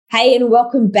Hey, and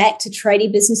welcome back to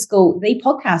Tradie Business School, the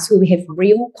podcast where we have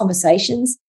real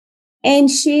conversations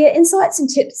and share insights and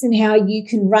tips on how you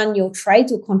can run your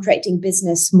trades or contracting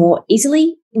business more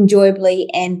easily, enjoyably,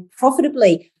 and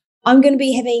profitably. I'm going to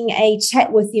be having a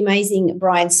chat with the amazing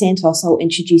Brian Santos, I'll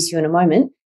introduce you in a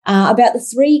moment, about the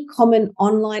 3 common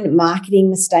online marketing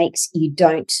mistakes you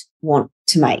don't want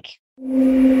to make.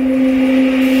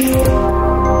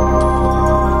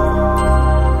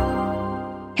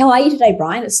 How are you today,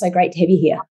 Brian? It's so great to have you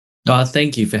here.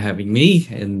 Thank you for having me.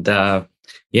 And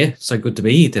so good to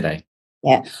be here today.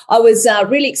 Yeah, I was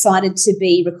really excited to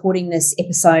be recording this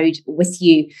episode with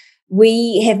you.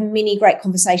 We have many great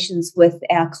conversations with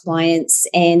our clients,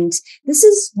 and this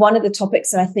is one of the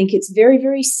topics that I think it's very,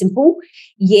 very simple,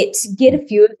 yet get a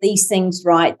few of these things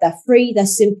right. They're free, they're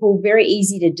simple, very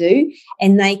easy to do,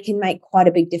 and they can make quite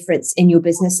a big difference in your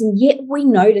business. And yet we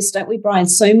notice, don't we, Brian,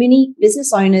 so many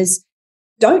business owners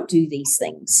don't do these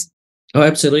things. Oh,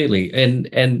 absolutely. And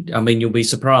I mean, you'll be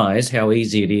surprised how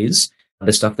easy it is,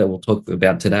 the stuff that we'll talk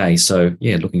about today. So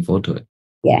yeah, looking forward to it.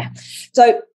 Yeah.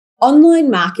 So online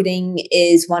marketing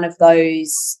is one of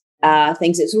those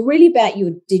things. It's really about your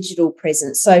digital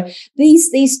presence. So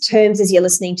these terms, as you're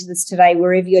listening to this today,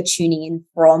 wherever you're tuning in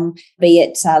from, be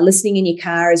it listening in your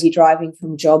car as you're driving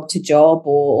from job to job,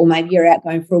 or maybe you're out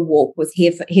going for a walk with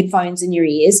headphones in your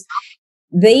ears,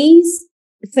 these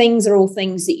things are all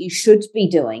things that you should be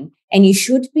doing, and you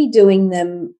should be doing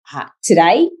them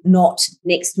today, not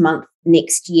next month,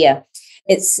 next year.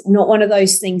 It's not one of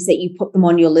those things that you put them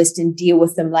on your list and deal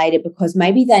with them later because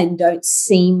maybe they don't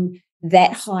seem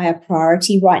that high a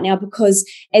priority right now, because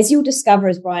as you'll discover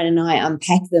as Brian and I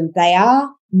unpack them, they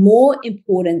are more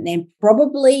important than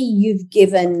probably you've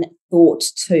given thought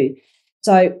to.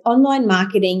 So online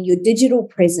marketing, your digital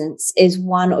presence is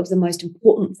one of the most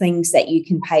important things that you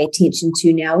can pay attention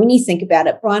to now. When you think about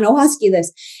it, Brian, I'll ask you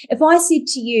this. If I said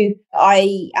to you,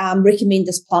 I recommend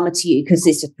this plumber to you, because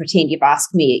let's just pretend you've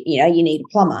asked me, you need a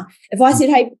plumber. If I said,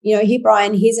 hey, here,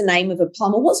 Brian, here's a name of a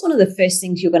plumber, what's one of the first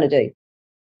things you're going to do?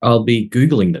 I'll be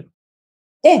Googling them.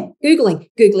 Yeah, Googling.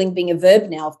 Googling being a verb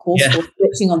now, of course, or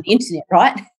searching on the internet,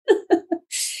 right?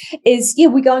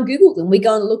 We go and Google them. We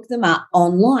go and look them up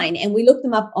online, and we look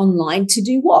them up online to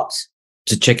do what?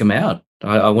 To check them out.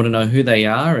 I want to know who they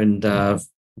are, and are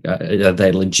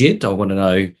they legit? I want to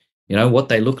know, what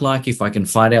they look like. If I can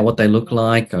find out what they look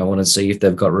like, I want to see if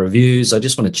they've got reviews. I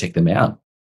just want to check them out.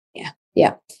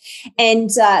 Yeah. And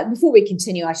before we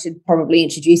continue, I should probably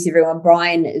introduce everyone.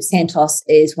 Brian Santos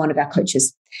is one of our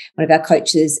coaches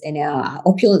in our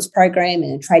Opulence program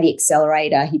and a Tradie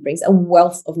Accelerator. He brings a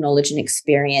wealth of knowledge and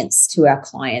experience to our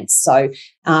clients. So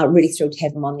really thrilled to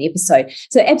have him on the episode.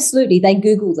 So absolutely, they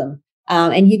Google them.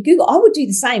 And you'd Google. I would do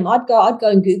the same. I'd go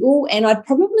and Google, and I'd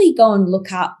probably go and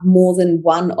look up more than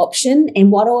one option.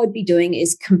 And what I would be doing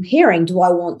is comparing, do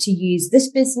I want to use this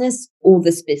business or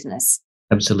this business?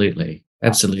 Absolutely.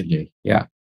 Yeah.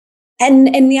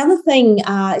 And the other thing,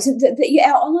 our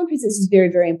online presence is very,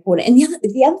 very important. And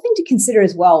the other thing to consider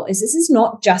as well is this is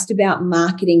not just about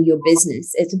marketing your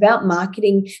business. It's about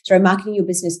marketing your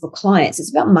business for clients.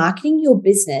 It's about marketing your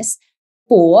business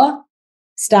for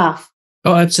staff.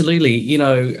 Oh, absolutely.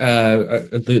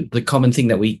 The common thing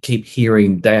that we keep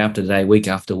hearing day after day, week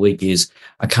after week is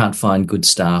I can't find good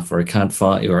staff, or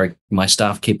my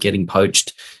staff keep getting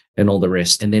poached, and all the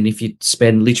rest. And then if you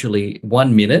spend literally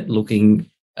 1 minute looking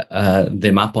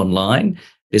them up online,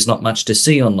 there's not much to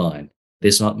see online.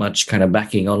 There's not much kind of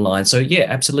backing online. So yeah,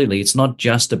 absolutely. It's not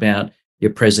just about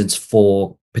your presence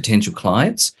for potential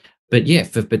clients, but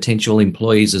for potential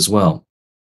employees as well.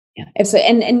 Yeah,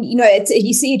 absolutely. And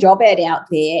you see a job ad out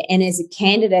there, and as a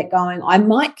candidate going, I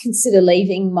might consider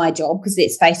leaving my job, because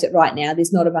let's face it, right now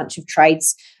there's not a bunch of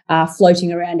trades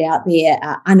floating around out there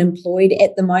unemployed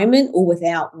at the moment or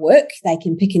without work. They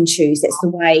can pick and choose. That's the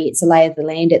way, it's a lay of the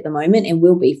land at the moment, and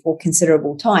will be for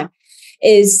considerable time.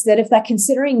 Is that if they're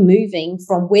considering moving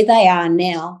from where they are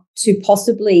now to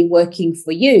possibly working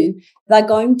for you, they're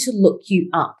going to look you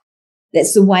up.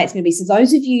 That's the way it's going to be. So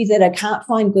those of you that can't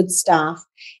find good staff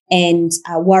and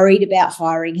are worried about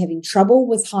hiring, having trouble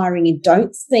with hiring, and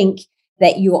don't think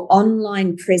that your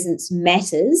online presence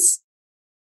matters,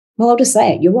 well, I'll just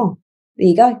say it. You're wrong. There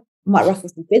you go. Might ruffle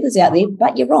some feathers out there,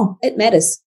 but you're wrong. It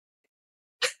matters.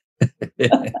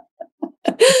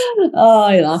 Oh,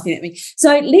 you're laughing at me.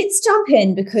 So let's jump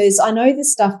in, because I know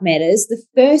this stuff matters. The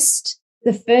first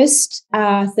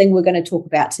thing we're going to talk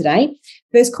about today,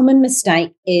 first common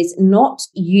mistake, is not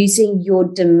using your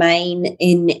domain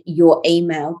in your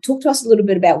email. Talk to us a little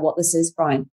bit about what this is,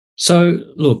 Brian. So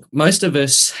look, most of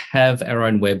us have our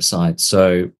own website.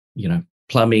 So,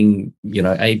 plumbing,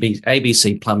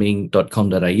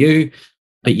 abcplumbing.com.au,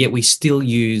 but yet we still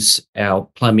use our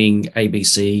plumbing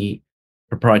ABC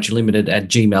proprietary limited at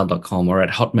gmail.com or at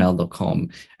hotmail.com.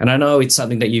 And I know it's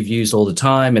something that you've used all the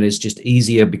time and it's just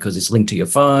easier because it's linked to your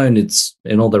phone, and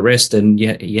all the rest, and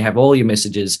you have all your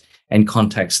messages and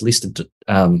contacts listed,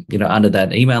 under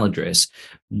that email address.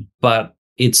 But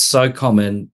it's so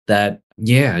common that,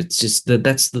 it's just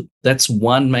that's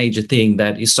one major thing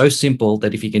that is so simple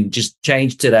that if you can just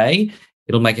change today,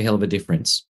 it'll make a hell of a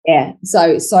difference. Yeah,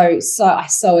 so I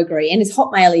so agree. And is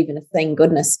Hotmail even a thing?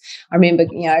 Goodness, I remember,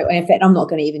 in fact, I'm not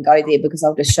going to even go there because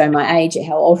I'll just show my age at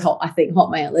how old I think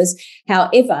Hotmail is.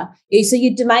 However, so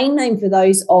your domain name, for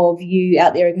those of you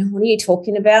out there, what are you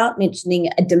talking about? Mentioning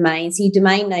a domain. So your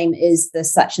domain name is the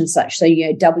such and such. So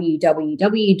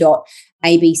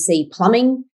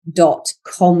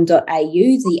www.abcplumbing.com.au.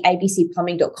 The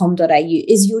abcplumbing.com.au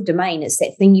is your domain. It's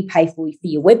that thing you pay for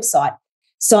your website.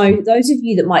 So those of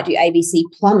you that might do ABC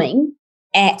Plumbing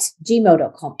at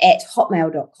gmail.com, at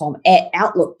hotmail.com, at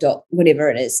outlook. Whatever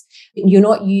it is, you're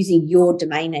not using your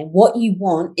domain name. What you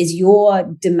want is your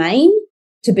domain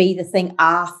to be the thing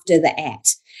after the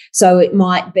at. So it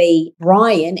might be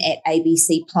Brian at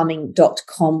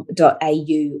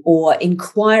abcplumbing.com.au or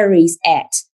inquiries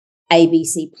at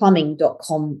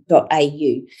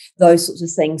abcplumbing.com.au, those sorts of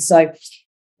things. So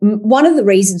one of the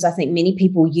reasons I think many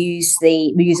people use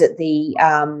it the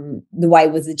way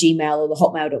with the Gmail or the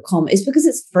hotmail.com is because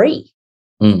it's free,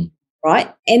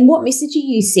 right? And what message are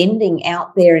you sending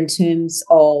out there in terms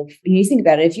of, you think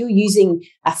about it, if you're using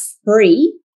a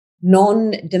free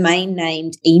non-domain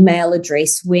named email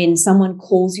address when someone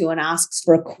calls you and asks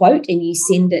for a quote and you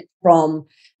send it from,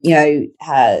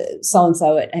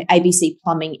 so-and-so at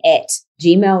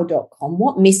abcplumbing@gmail.com,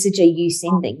 what message are you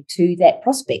sending to that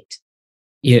prospect?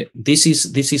 Yeah, this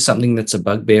is something that's a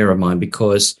bugbear of mine,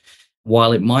 because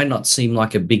while it might not seem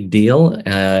like a big deal,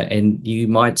 and you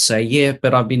might say, yeah,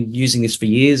 but I've been using this for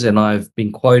years and I've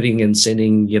been quoting and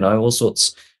sending, all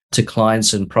sorts to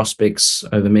clients and prospects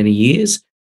over many years.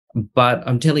 But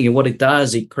I'm telling you, what it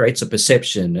does, it creates a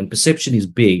perception, and perception is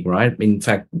big, right? In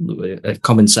fact, a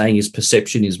common saying is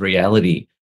perception is reality.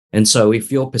 And so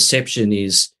if your perception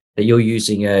is that you're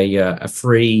using a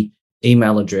free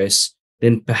email address,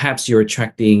 then perhaps you're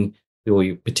attracting, or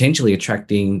you're potentially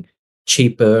attracting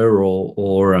cheaper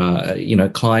or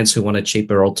clients who want a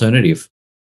cheaper alternative.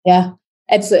 Yeah,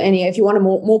 absolutely. And if you want a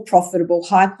more profitable,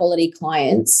 high quality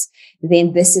clients,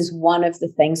 then this is one of the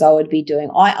things I would be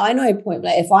doing. I know point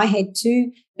blank, if I had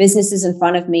two businesses in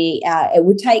front of me, it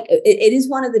would take, it is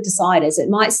one of the deciders. It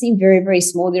might seem very, very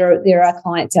small. There are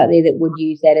clients out there that would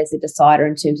use that as a decider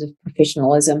in terms of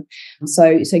professionalism.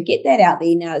 So get that out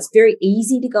there. Now, it's very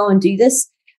easy to go and do this.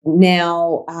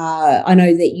 Now, I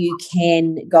know that you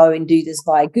can go and do this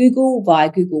via Google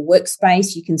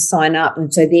Workspace. You can sign up,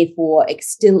 and so therefore it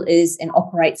still is and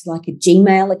operates like a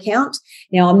Gmail account.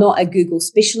 Now, I'm not a Google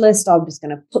specialist. I'm just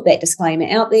going to put that disclaimer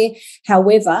out there.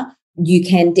 However, you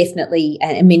can definitely,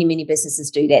 and many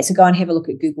businesses do that. So go and have a look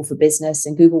at Google for Business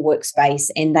and Google Workspace,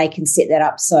 and they can set that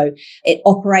up so it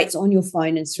operates on your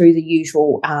phone and through the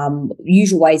usual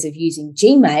ways of using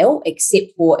Gmail,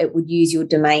 except for it would use your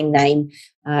domain name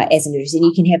as an address. And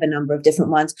you can have a number of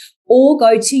different ones, or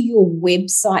go to your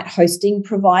website hosting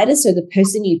provider. So the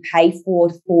person you pay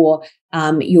for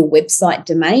your website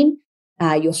domain,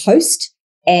 your host,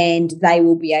 and they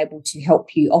will be able to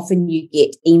help you. Often you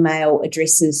get email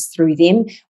addresses through them.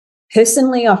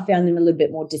 Personally, I found them a little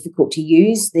bit more difficult to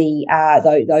use,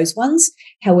 those ones.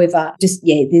 However,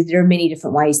 there are many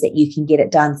different ways that you can get it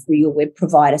done through your web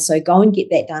provider. So go and get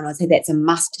that done. I'd say that's a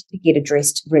must to get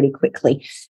addressed really quickly.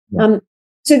 Yeah.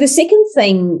 So the second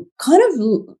thing kind of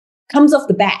comes off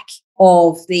the back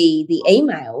of the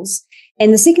emails.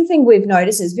 And the second thing we've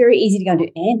noticed is very easy to go and do,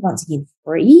 and once again,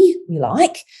 free, we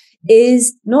like,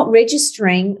 is not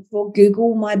registering for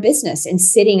Google My Business and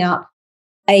setting up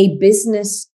a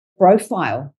business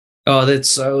profile. Oh,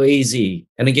 that's so easy.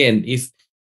 And again, if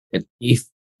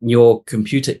you're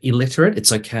computer illiterate,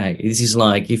 it's okay. This is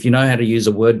like, if you know how to use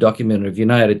a Word document, or if you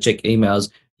know how to check emails,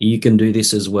 you can do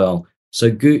this as well. So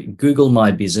Google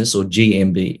My Business, or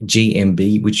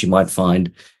GMB, which you might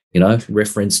find,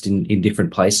 referenced in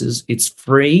different places. It's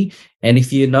free. And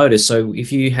if you notice, so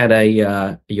if you had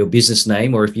your business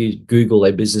name, or if you Google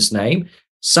a business name,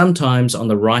 sometimes on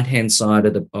the right-hand side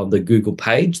of the Google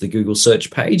page, the Google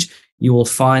search page, you will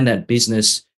find that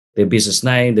business, their business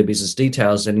name, their business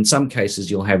details. And in some cases,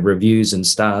 you'll have reviews and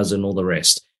stars and all the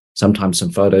rest. Sometimes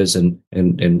some photos and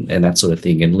that sort of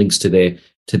thing, and links to their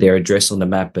address on the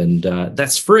map. And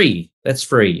that's free. That's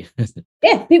free.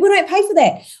 Yeah, people don't pay for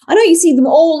that. I know you see them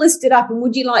all listed up, and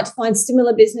would you like to find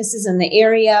similar businesses in the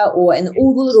area, or and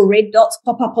all the little red dots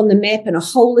pop up on the map and a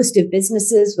whole list of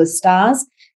businesses with stars.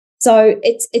 So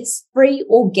it's free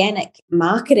organic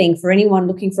marketing for anyone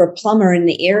looking for a plumber in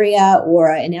the area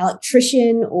or an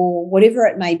electrician or whatever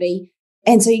it may be.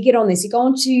 And so you get on this, you go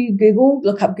onto Google,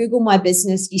 look up Google My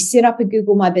Business, you set up a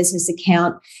Google My Business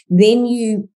account, then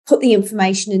you put the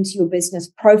information into your business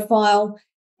profile,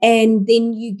 and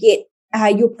then you get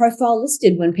your profile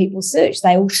listed when people search.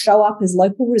 They all show up as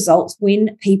local results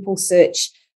when people search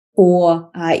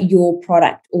for your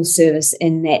product or service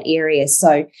in that area.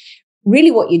 So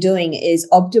really what you're doing is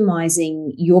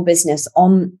optimizing your business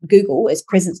on Google, as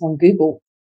presence on Google,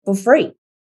 for free.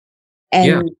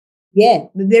 And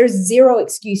there's zero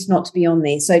excuse not to be on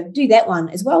there. So do that one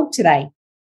as well today.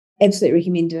 Absolutely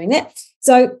recommend doing that.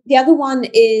 So the other one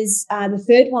is, the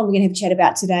third one we're going to have a chat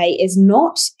about today is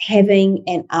not having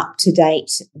an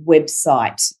up-to-date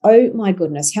website. Oh my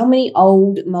goodness. How many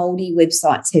old moldy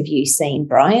websites have you seen,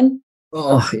 Brian?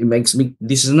 Oh,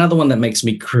 this is another one that makes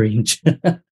me cringe.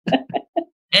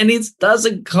 And it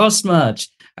doesn't cost much.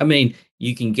 I mean,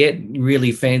 you can get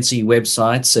really fancy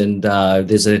websites, and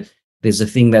there's a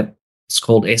thing that's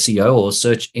called SEO, or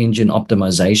search engine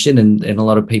optimization, and a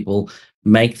lot of people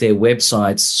make their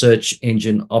websites search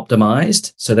engine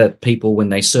optimized so that people, when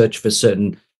they search for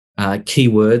certain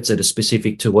keywords that are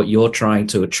specific to what you're trying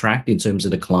to attract in terms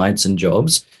of the clients and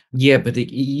jobs. Yeah, but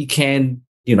you can,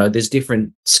 there's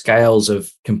different scales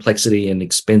of complexity and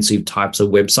expensive types of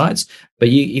websites. But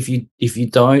if you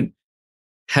don't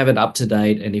have it up to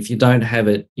date, and if you don't have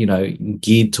it,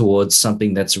 geared towards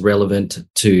something that's relevant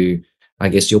to, I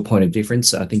guess, your point of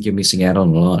difference, I think you're missing out on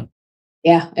a lot.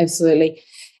 Yeah, absolutely.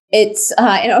 It's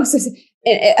and also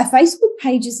a Facebook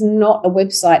page is not a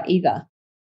website either.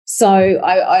 So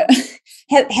I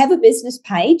have a business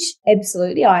page.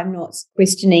 Absolutely, I'm not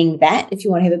questioning that. If you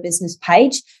want to have a business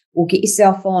page, or get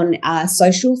yourself on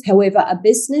socials. However, a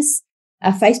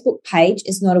Facebook page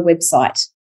is not a website.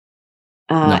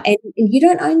 No. And you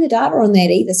don't own the data on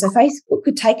that either. So Facebook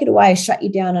could take it away or shut you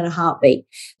down in a heartbeat.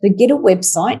 So get a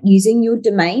website using your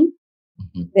domain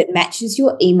that matches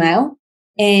your email,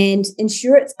 and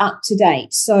ensure it's up to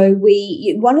date. So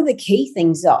one of the key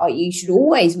things that you should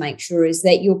always make sure is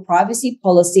that your privacy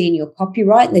policy and your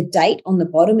copyright and the date on the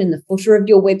bottom and the footer of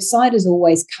your website is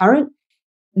always current.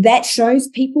 That shows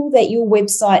people that your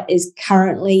website is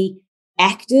currently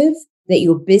active, that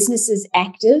your business is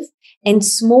active. And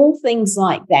small things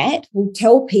like that will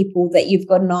tell people that you've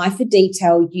got an eye for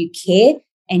detail, you care,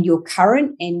 and you're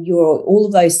current, and you're all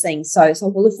of those things. So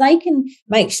well, if they can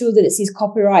make sure that it says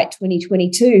copyright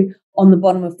 2022 on the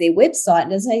bottom of their website,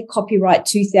 and it says copyright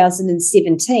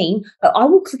 2017, I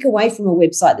will click away from a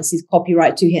website that says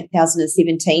copyright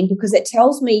 2017, because it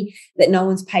tells me that no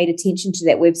one's paid attention to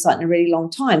that website in a really long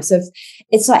time. So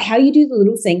it's like how you do the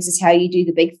little things is how you do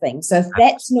the big things. So if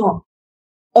that's not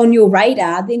on your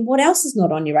radar, then what else is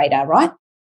not on your radar, right?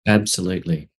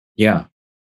 Absolutely. Yeah.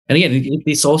 And again,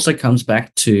 this also comes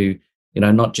back to,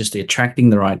 not just attracting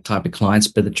the right type of clients,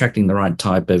 but attracting the right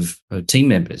type of team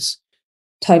members.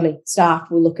 Totally. Staff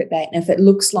will look at that. And if it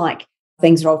looks like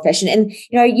things are old-fashioned, and,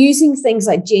 using things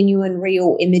like genuine,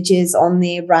 real images on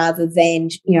there rather than,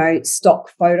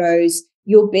 stock photos,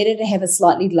 you're better to have a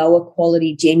slightly lower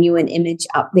quality, genuine image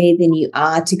up there than you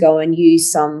are to go and use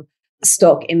some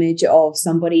stock image of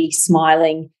somebody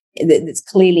smiling that's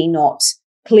clearly not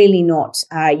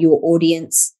your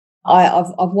audience.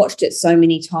 I've watched it so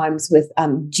many times with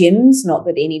gyms. Not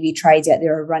that any of you trades out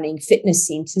there are running fitness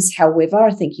centers. However, I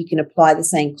think you can apply the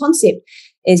same concept.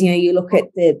 As you look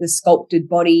at the sculpted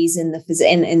bodies and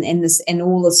and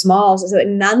all the smiles. So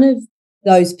none of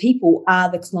those people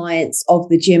are the clients of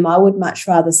the gym. I would much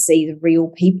rather see the real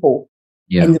people.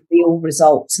 Yeah. And the real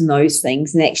results and those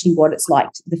things, and actually what it's like,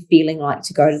 the feeling like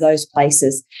to go to those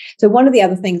places. So one of the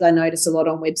other things I notice a lot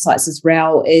on websites as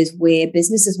well is where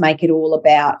businesses make it all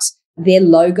about their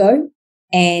logo,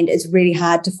 and it's really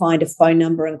hard to find a phone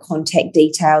number and contact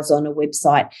details on a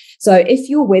website. So if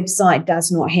your website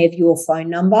does not have your phone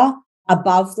number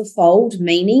above the fold,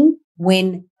 meaning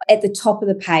when at the top of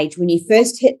the page, when you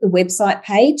first hit the website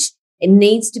page, it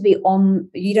needs to be on.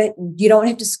 You don't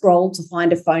have to scroll to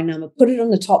find a phone number. Put it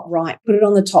on the top right, put it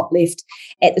on the top left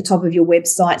at the top of your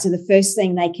website. So the first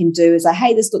thing they can do is say,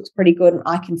 hey, this looks pretty good, and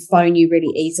I can phone you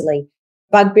really easily.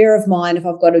 Bugbear of mine, if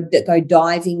I've got to go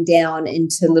diving down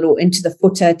into the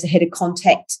footer to hit a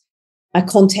contact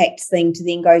thing, to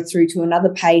then go through to another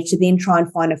page to then try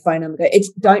and find a phone number.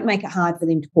 Don't make it hard for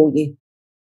them to call you.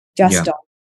 Just don't.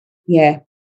 Yeah.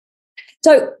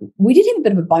 So we did have a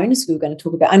bit of a bonus we were going to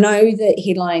talk about. I know the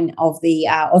headline of the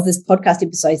of this podcast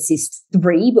episode says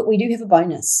 3, but we do have a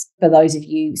bonus for those of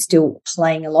you still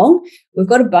playing along. We've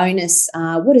got a bonus.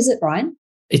 What is it, Brian?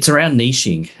 It's around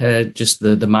niching, just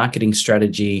the marketing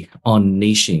strategy on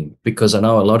niching, because I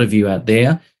know a lot of you out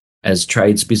there as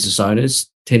trades business owners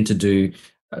tend to do,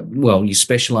 you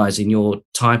specialize in your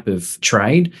type of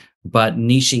trade, but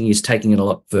niching is taking it a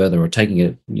lot further, or taking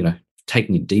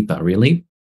it deeper, really.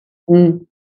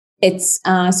 It's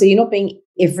so you're not being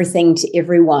everything to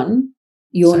everyone.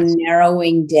 You're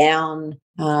narrowing down.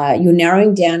 You're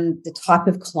narrowing down the type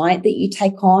of client that you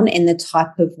take on and the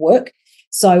type of work.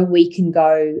 So we can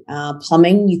go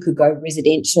plumbing. You could go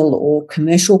residential or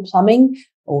commercial plumbing,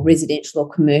 or residential or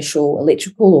commercial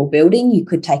electrical or building. You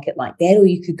could take it like that, or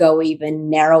you could go even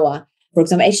narrower. For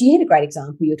example, actually, you had a great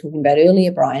example you were talking about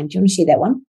earlier, Brian. Do you want to share that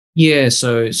one? Yeah.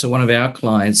 So one of our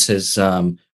clients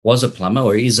was a plumber,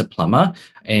 or is a plumber,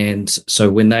 and so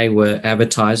when they were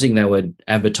advertising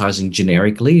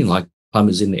generically, like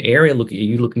plumbers in the area. Are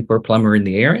you looking for a plumber in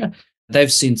the area?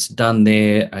 They've since done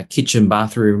their kitchen,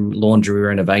 bathroom, laundry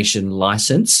renovation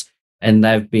license, and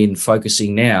they've been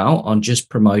focusing now on just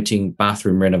promoting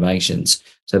bathroom renovations.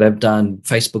 So they've done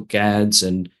Facebook ads,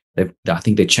 and I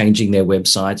think they're changing their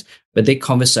websites, but their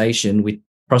conversation with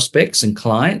prospects and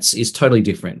clients is totally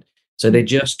different. So they're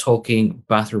just talking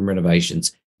bathroom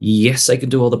renovations. Yes, they can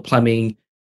do all the plumbing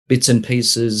bits and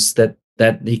pieces that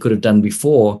he could have done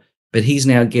before, but he's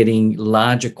now getting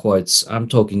larger quotes. I'm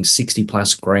talking 60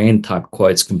 plus grand type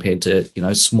quotes compared to,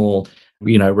 small,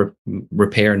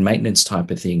 repair and maintenance type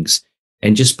of things.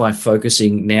 And just by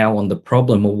focusing now on the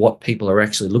problem, or what people are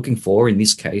actually looking for, in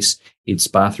this case, it's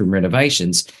bathroom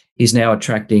renovations, he's now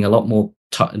attracting a lot more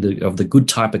of the good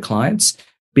type of clients,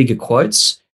 bigger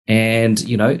quotes. And,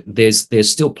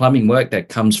 there's still plumbing work that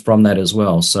comes from that as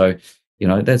well. So,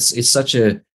 it's such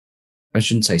a, I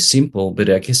shouldn't say simple, but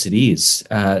I guess it is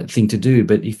thing to do.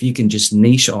 But if you can just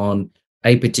niche on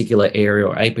a particular area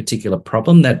or a particular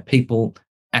problem that people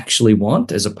actually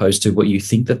want, as opposed to what you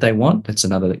think that they want, that's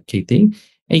another key thing.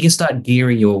 And you can start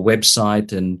gearing your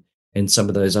website and some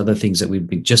of those other things that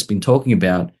we've just been talking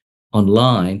about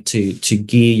online to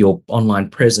gear your online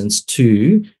presence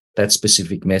to that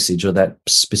specific message or that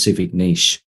specific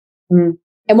niche. And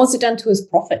what's it done to his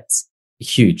profits?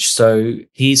 Huge. So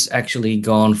he's actually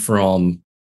gone from,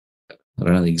 I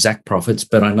don't know the exact profits,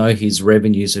 but I know his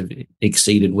revenues have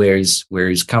exceeded where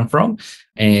he's come from,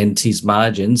 and his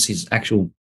actual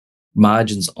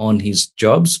margins on his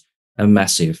jobs are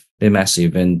massive. They're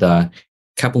massive, and a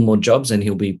couple more jobs and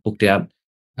he'll be booked out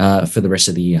for the rest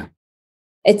of the year.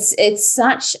 It's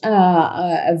such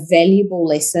a valuable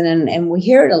lesson, and we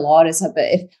hear it a lot. But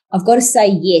if I've got to say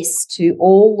yes to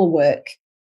all the work,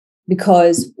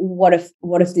 because what if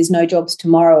there's no jobs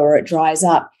tomorrow, or it dries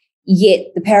up? Yet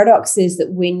the paradox is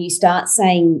that when you start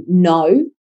saying no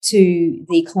to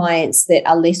the clients that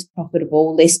are less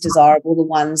profitable, less desirable, the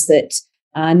ones that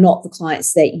are not the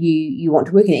clients that you want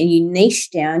to work in, and you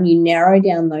niche down, you narrow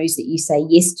down those that you say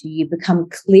yes to, you become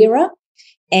clearer,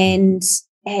 and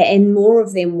more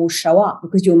of them will show up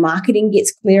because your marketing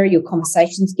gets clearer, your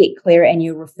conversations get clearer, and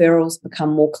your referrals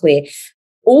become more clear.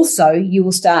 Also, you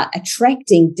will start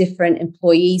attracting different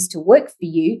employees to work for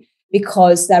you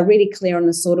because they're really clear on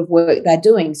the sort of work they're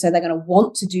doing. So they're going to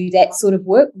want to do that sort of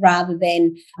work rather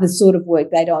than the sort of work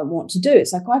they don't want to do.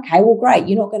 It's like, okay, well, great.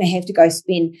 You're not going to have to go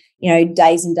spend,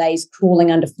 days and days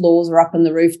crawling under floors or up on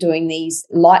the roof doing these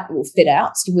light fit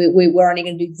outs. We're only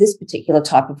going to do this particular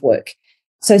type of work.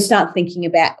 So start thinking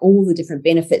about all the different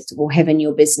benefits that will have in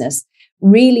your business.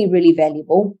 Really, really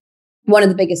valuable. One of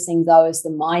the biggest things, though, is the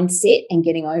mindset and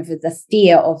getting over the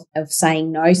fear of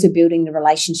saying no. So building the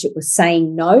relationship with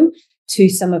saying no to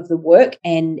some of the work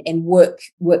and work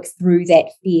through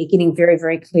that fear, getting very,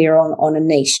 very clear on a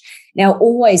niche. Now,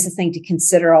 always the thing to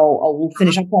consider, I'll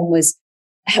finish up on, was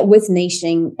with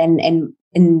niching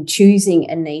and choosing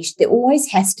a niche, there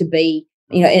always has to be,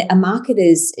 a market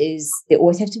is there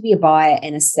always have to be a buyer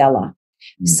and a seller.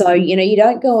 So, you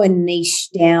don't go and niche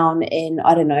down in,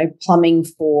 I don't know, plumbing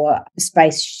for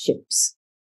spaceships.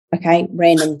 Okay,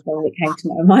 random thing that came to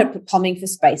my mind, but plumbing for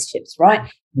spaceships, right?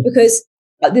 Because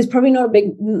there's probably not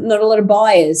a lot of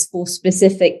buyers for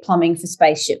specific plumbing for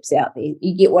spaceships out there.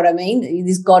 You get what I mean?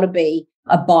 There's got to be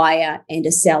a buyer and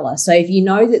a seller. So if you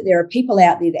know that there are people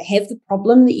out there that have the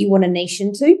problem that you want to niche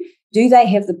into, do they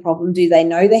have the problem? Do they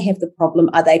know they have the problem?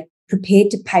 Are they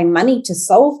prepared to pay money to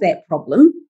solve that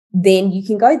problem? Then you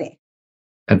can go there.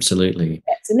 Absolutely.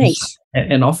 That's a niche.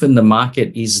 And often the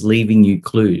market is leaving you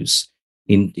clues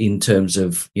in terms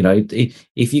of,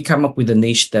 if you come up with a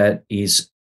niche that is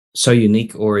so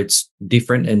unique or it's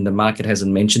different and the market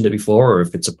hasn't mentioned it before, or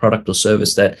if it's a product or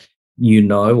service that you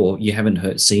know or you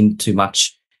haven't seen too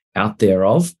much out there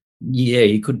of, yeah,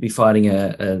 you could be fighting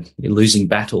a losing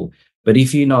battle. But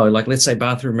if you know, like let's say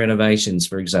bathroom renovations,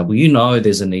 for example, you know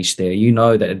there's a niche there. You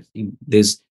know that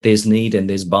there's need and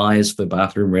there's buyers for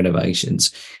bathroom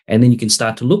renovations. And then you can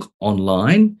start to look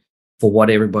online for what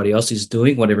everybody else is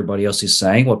doing, what everybody else is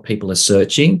saying, what people are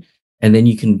searching, and then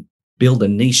you can build a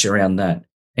niche around that.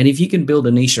 And if you can build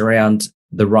a niche around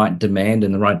the right demand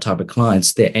and the right type of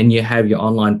clients there, and you have your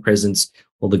online presence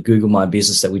or the Google My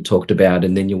Business that we talked about,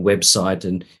 and then your website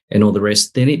and all the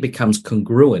rest, then it becomes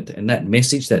congruent. And that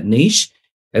message, that niche,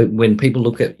 when people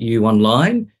look at you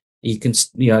online, you can,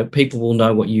 people will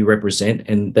know what you represent,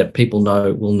 and that people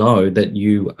will know that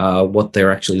you are what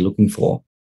they're actually looking for.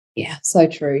 Yeah, so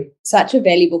true. Such a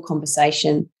valuable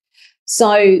conversation.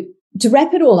 So to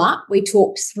wrap it all up, we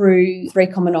talked through 3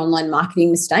 common online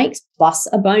marketing mistakes, plus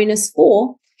a bonus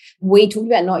 4. We talked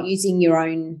about not using your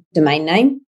own domain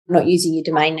name, not using your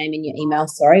domain name in your email,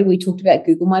 sorry. We talked about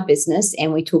Google My Business,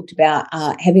 and we talked about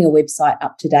having a website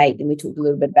up to date, and we talked a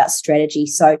little bit about strategy.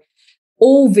 So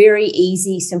all very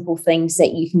easy, simple things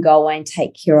that you can go away and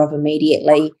take care of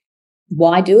immediately.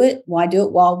 Why do it?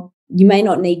 Well, you may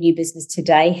not need new business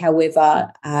today.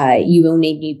 However, you will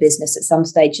need new business at some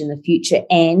stage in the future.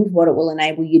 And what it will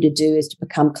enable you to do is to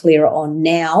become clearer on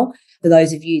now, for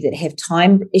those of you that have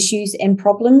time issues and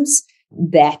problems,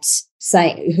 that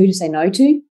say who to say no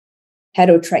to, how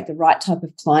to attract the right type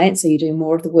of client so you do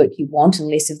more of the work you want and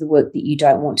less of the work that you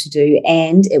don't want to do.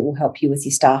 And it will help you with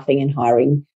your staffing and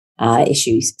hiring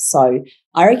issues. So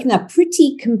I reckon they're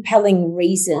pretty compelling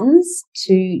reasons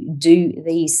to do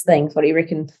these things. What do you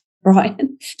reckon, Brian?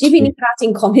 Do you have any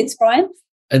parting comments, Brian?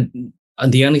 And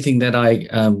the only thing that I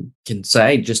can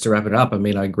say, just to wrap it up, I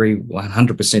mean, I agree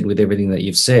 100% with everything that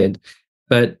you've said,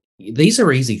 but these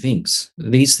are easy things.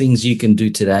 These things you can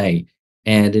do today.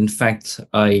 And in fact,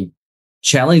 I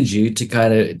challenge you to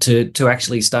kind of to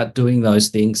actually start doing those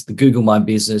things, the Google My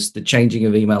Business, the changing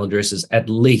of email addresses, at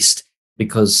least,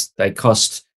 because they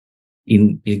cost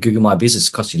in Google My Business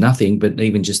cost you nothing, but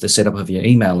even just the setup of your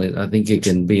email, I think it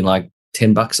can be like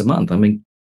 $10 a month. I mean,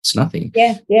 it's nothing.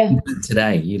 Yeah.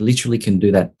 Today, you literally can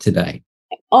do that today.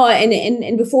 Oh,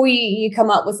 and before you come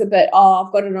up with a bit,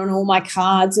 I've got it on all my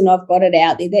cards and I've got it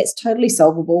out there, that's totally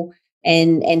solvable.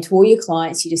 And to all your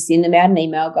clients, you just send them out an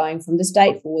email going, from this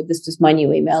date forward, this is my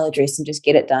new email address, and just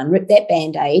get it done. Rip that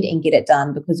Band-Aid and get it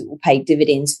done, because it will pay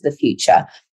dividends for the future.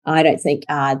 I don't think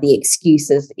the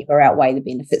excuses ever outweigh the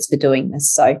benefits for doing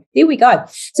this. So there we go.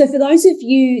 So for those of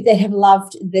you that have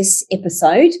loved this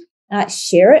episode,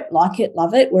 share it, like it,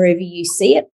 love it, wherever you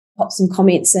see it. Pop some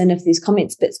comments in if there's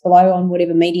comments bits below on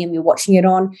whatever medium you're watching it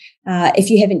on. If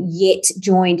you haven't yet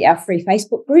joined our free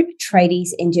Facebook group, Tradies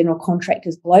and General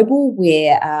Contractors Global,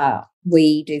 where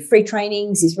we do free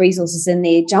trainings, there's resources in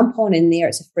there. Jump on in there.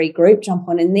 It's a free group. Jump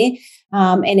on in there.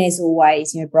 And as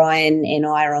always, Brian and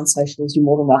I are on socials. You're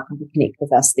more than welcome to connect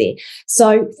with us there.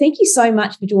 So thank you so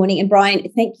much for joining. And Brian,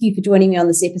 thank you for joining me on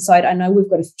this episode. I know we've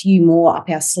got a few more up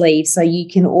our sleeve, so you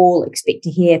can all expect to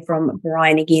hear from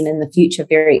Brian again in the future.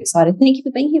 Very excited. Thank you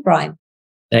for being here, Brian.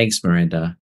 Thanks,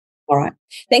 Miranda. All right.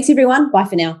 Thanks, everyone. Bye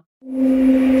for now.